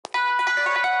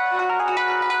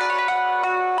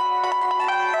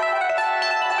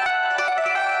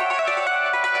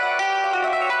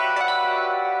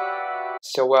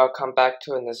So welcome back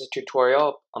to another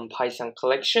tutorial on Python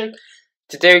collection.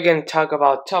 Today we're going to talk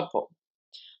about tuple.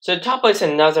 So tuple is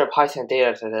another Python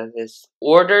data type that is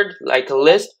ordered like a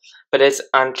list, but it's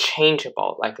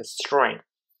unchangeable like a string.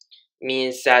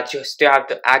 Means that you still have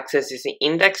to access this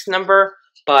index number,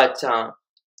 but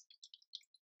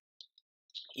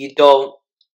you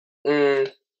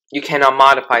cannot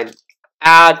modify,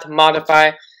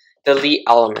 delete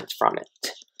elements from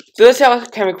it. So this is how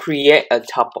can we create a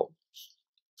tuple.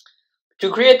 To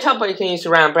create a tuple, you can use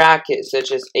round brackets,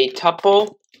 such as a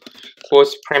tuple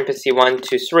equals parenthesis 1,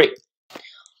 2, 3.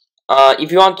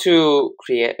 If you want to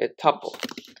create a tuple,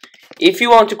 if you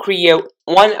want to create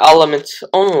one element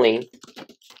only,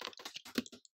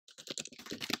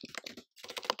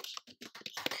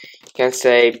 you can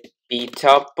say b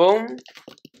tuple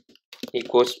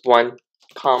equals 1,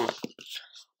 comma.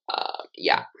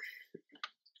 Yeah.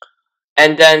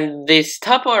 And then these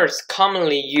tuples are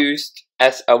commonly used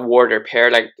as a order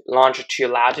pair, like longitude,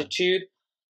 latitude,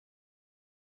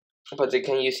 but they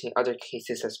can use in other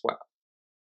cases as well.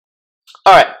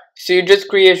 Alright, so you just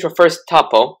create your first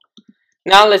tuple.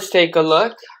 Now let's take a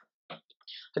look at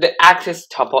the access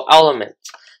tuple element.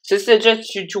 So I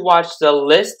suggest you to watch the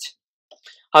list,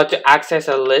 how to access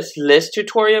a list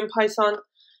tutorial in Python.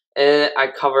 And I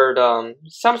covered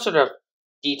some sort of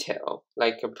detail,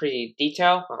 like a pretty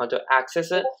detail on how to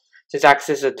access it. Since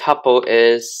access a tuple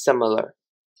is similar.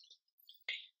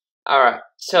 Alright,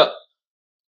 so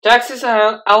to access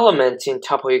an element in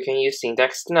tuple, you can use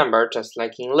index number just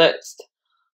like in list.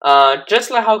 Just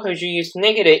like how could you use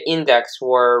negative index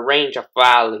for range of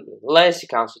value in list, you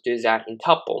can also do that in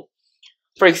tuple.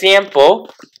 For example,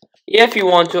 if you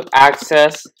want to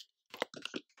access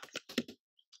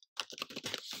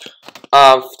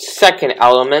second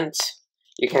element,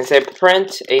 you can say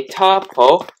print a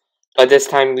tuple, but this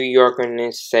time you're going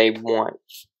to say 1.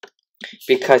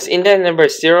 Because index number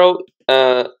 0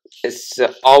 is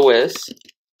always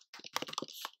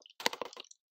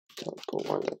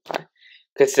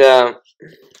because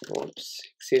whoops,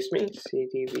 excuse me,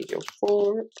 CD video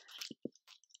 4.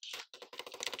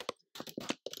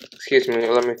 Excuse me,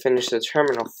 let me finish the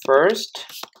terminal first.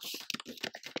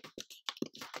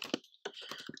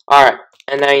 Alright,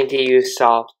 and I need you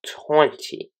solve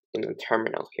 20 in the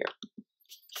terminal here.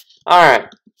 Alright,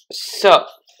 so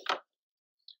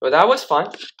well, that was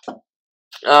fun.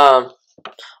 Oh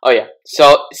yeah,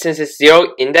 so since it's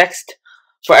 0 indexed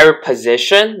for every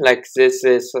position, like this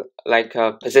is like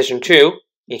position 2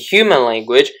 in human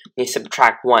language, you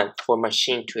subtract 1 for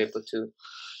machine to be able to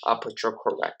put your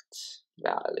correct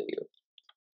value.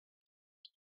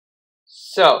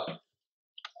 So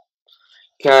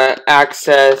you can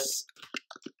access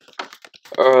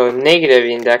negative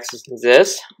index is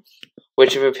this,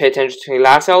 which if you pay attention to the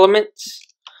last element,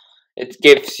 it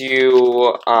gives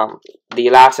you the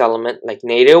last element, like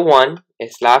 -1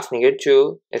 is last,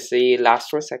 -2 is the last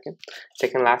for second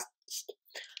last.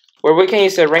 Where we can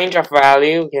use a range of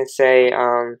value, we can say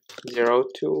 0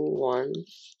 to 1.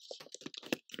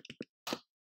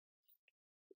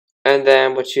 And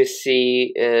then what you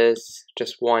see is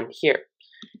just 1 here.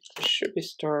 It should be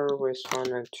start with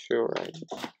 1 and 2, right?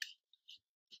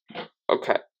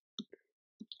 Okay.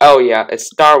 Oh yeah, it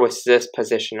starts with this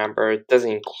position number. It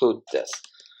doesn't include this.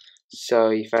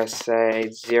 So if I say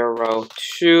 0,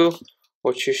 2,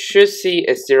 what you should see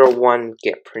is 0, 1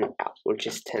 get printed out, which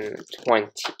is 10 and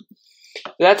 20.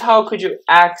 That's how could you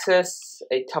access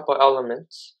a tuple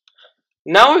element.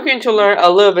 Now we're going to learn a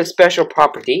little bit special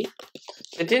property.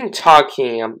 I didn't talk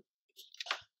in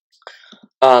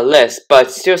list,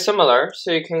 but still similar.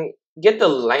 So you can get the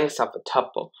length of a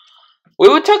tuple. We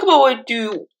will talk about what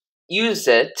to use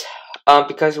it,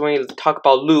 because when you talk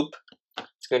about loop,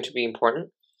 it's going to be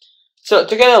important. So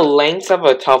to get the length of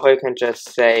a tuple, you can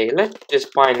just say, let's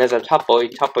just find another tuple. A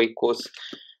tuple equals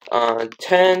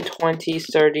 10, 20,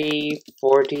 30,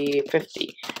 40,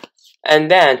 50.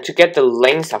 And then to get the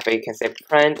length of it, you can say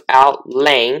print out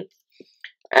length.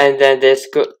 And then this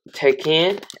take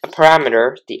in a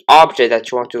parameter, the object that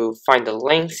you want to find the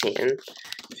length in.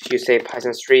 If you say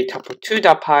Python 3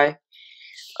 tuple2.py,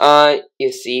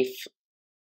 you see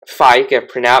 5 get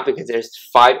printed out because there's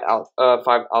 5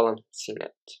 elements in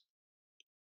it.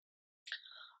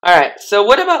 Alright, so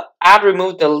what about add,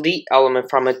 remove, delete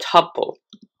element from a tuple?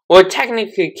 Well,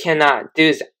 technically cannot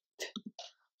do that.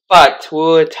 But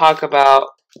we'll talk about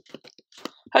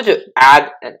how to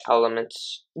add an element.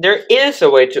 There is a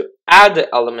way to add the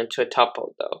element to a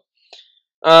tuple though.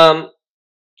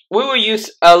 We will use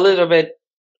a little bit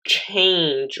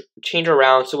change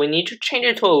around, so we need to change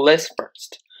it to a list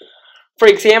first. For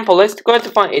example, let's go ahead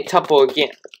to find a tuple again.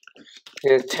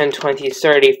 10, 20,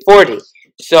 30, 40.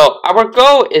 So our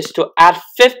goal is to add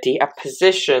 50 at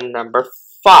position number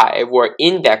 5 or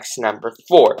index number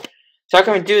 4. So how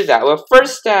can we do that? Well,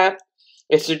 first step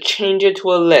is to change it to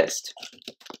a list.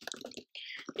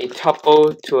 A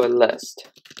tuple to a list.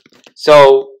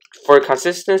 So for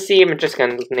consistency, I'm just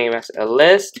going to name it as a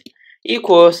list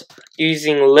equals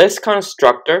using list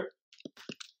constructor,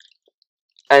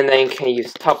 and then you can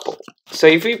use tuple. So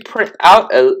if we print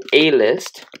out a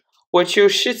list, what you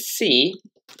should see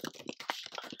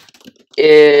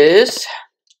is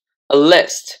a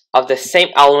list of the same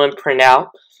element print out,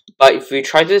 but if we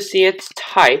try to see its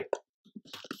type,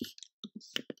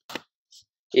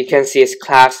 you can see it's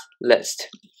class list.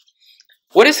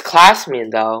 What does class mean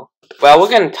though? Well, we're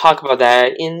going to talk about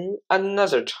that in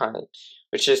another time,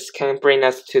 which is can bring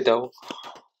us to the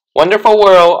wonderful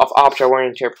world of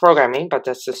object-oriented programming, but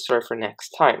that's the story for next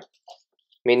time.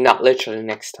 I mean, not literally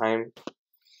next time.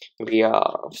 Maybe 3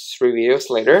 videos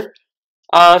later.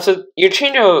 So you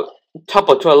change a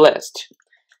tuple to a list.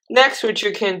 Next, what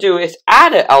you can do is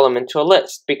add an element to a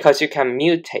list because you can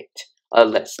mutate a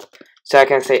list. So I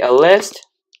can say a list.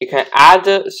 You can add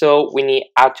so we need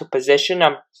add to position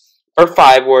number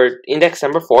 5 or index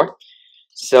number 4.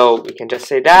 So we can just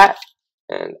say that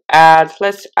and add.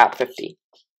 Let's add 50.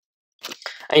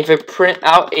 And if I print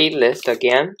out a list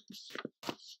again.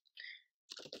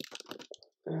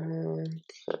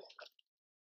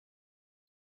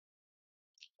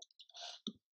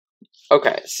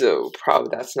 Okay, so probably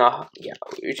that's not, yeah,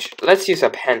 let's use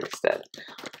append instead.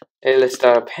 A list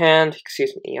append,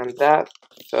 excuse me, on that,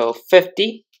 so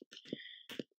 50.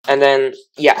 And then,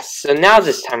 yes, so now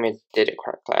this time it did it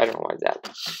correctly. I don't know why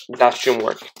that shouldn't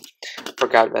work.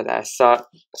 Forgot about that, I saw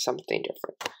something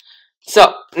different.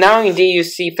 So, now indeed you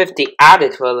see 50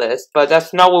 added to a list, but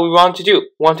that's not what we want to do.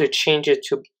 We want to change it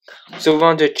to, so we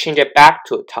want to change it back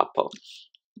to a tuple.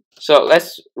 So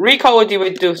let's recall what did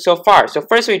we do so far. So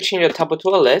first we change the tuple to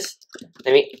a list.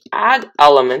 Then we add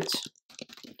elements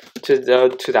to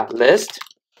that list,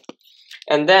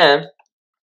 and then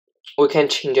we can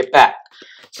change it back.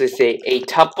 So we say a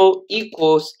tuple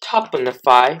equals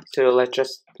tupleify. So let's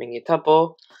just make a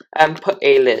tuple and put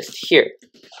a list here.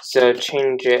 So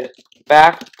change it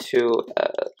back to a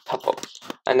tuple,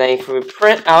 and then if we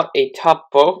print out a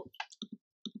tuple.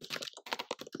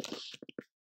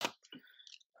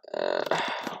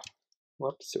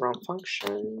 Whoops, wrong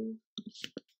function.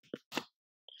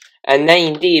 And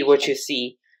then indeed what you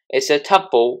see is a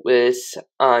tuple with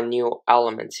new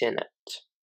elements in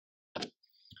it.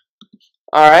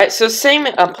 Alright, so same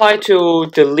apply to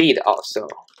delete also.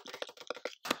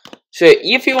 So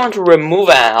if you want to remove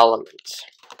an element,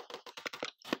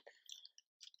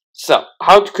 so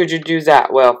how could you do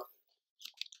that? Well,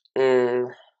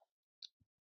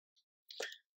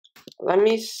 let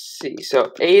me see.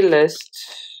 So a list,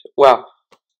 well,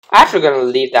 I'm actually gonna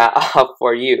leave that up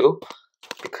for you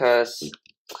because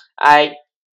I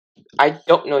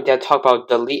don't know that I talk about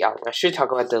delete element. I should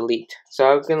talk about delete. So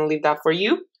I'm gonna leave that for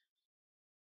you.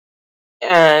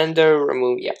 And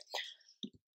remove, yeah.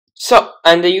 So,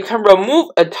 and you can remove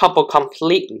a tuple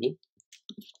completely.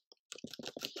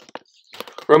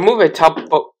 Remove a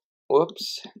tuple.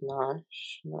 Whoops, not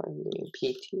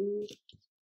PT.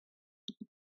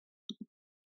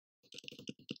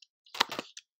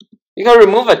 You can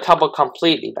remove a tuple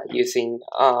completely by using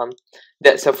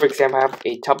that. So for example, I have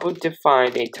a tuple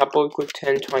defined, a tuple equals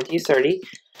 10, 20, 30.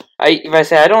 If I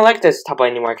say I don't like this tuple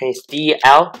anymore, I can use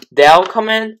del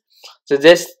command. So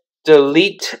this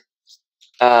delete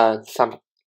some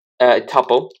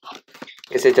tuple.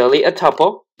 You say delete a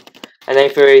tuple, and then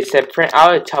if we say print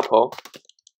out a tuple,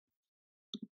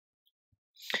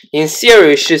 in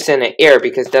theory it should send an error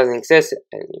because it doesn't exist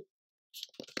anymore.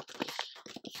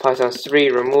 Python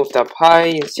 3 remove the pi.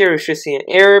 In theory, you should see an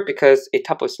error because a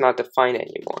tuple is not defined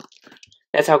anymore.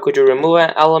 That's how could you remove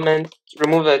an element,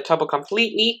 remove a tuple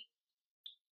completely.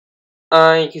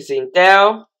 You can see in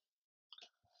del.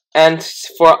 And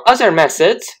for other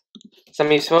methods,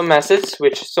 some useful methods,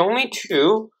 which is only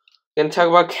 2, we're going to talk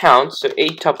about count. So a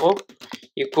tuple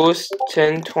equals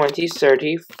 10, 20,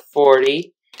 30,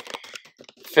 40,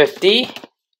 50.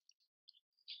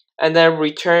 And then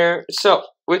return, so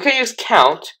we can use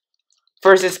count.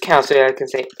 First is count, so I can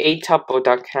say a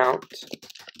tuple.count.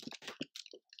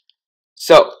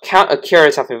 So count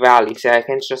occurs of a value, so I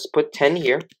can just put 10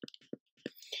 here.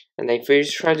 And then if we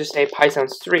try to say Python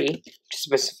 3, to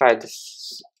specify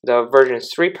this, the version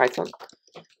 3 Python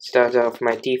instead of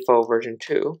my default version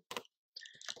 2.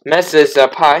 Method is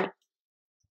pi.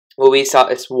 what we saw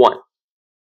is 1,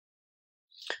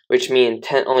 which means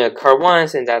 10 only occur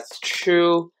once, and that's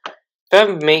true. If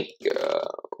I make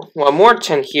one more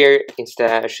 10 here,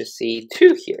 instead I should see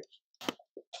 2 here.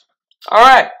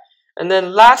 Alright, and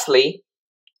then lastly,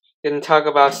 we're going to talk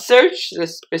about search the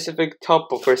specific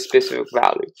tuple for a specific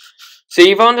value. So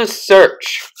you want to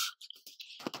search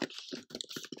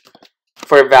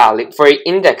for a value, for an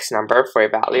index number for a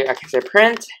value. I can say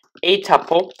print a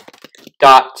tuple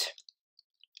dot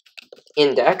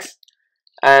index,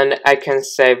 and I can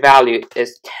say value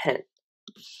is 10.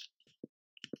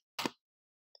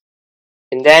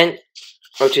 And then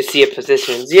what you see a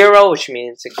position 0, which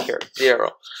means secure 0.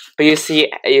 But you see,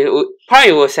 you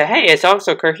probably will say, hey, it's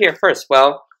also occur here first.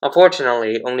 Well,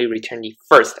 unfortunately, it only return the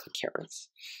first occurrence.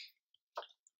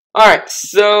 Alright,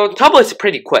 so tuple is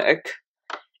pretty quick.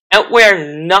 And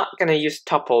we're not gonna use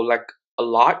tuple like a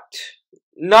lot.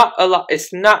 Not a lot,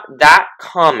 it's not that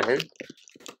common.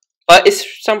 But it's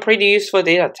some pretty useful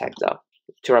data type though,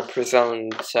 to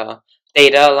represent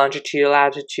data, longitude,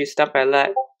 latitude, stuff like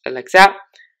that.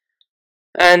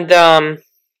 And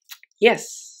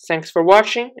yes, thanks for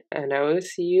watching, and I will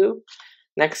see you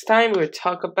next time. We'll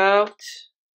talk about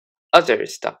other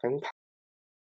stuff in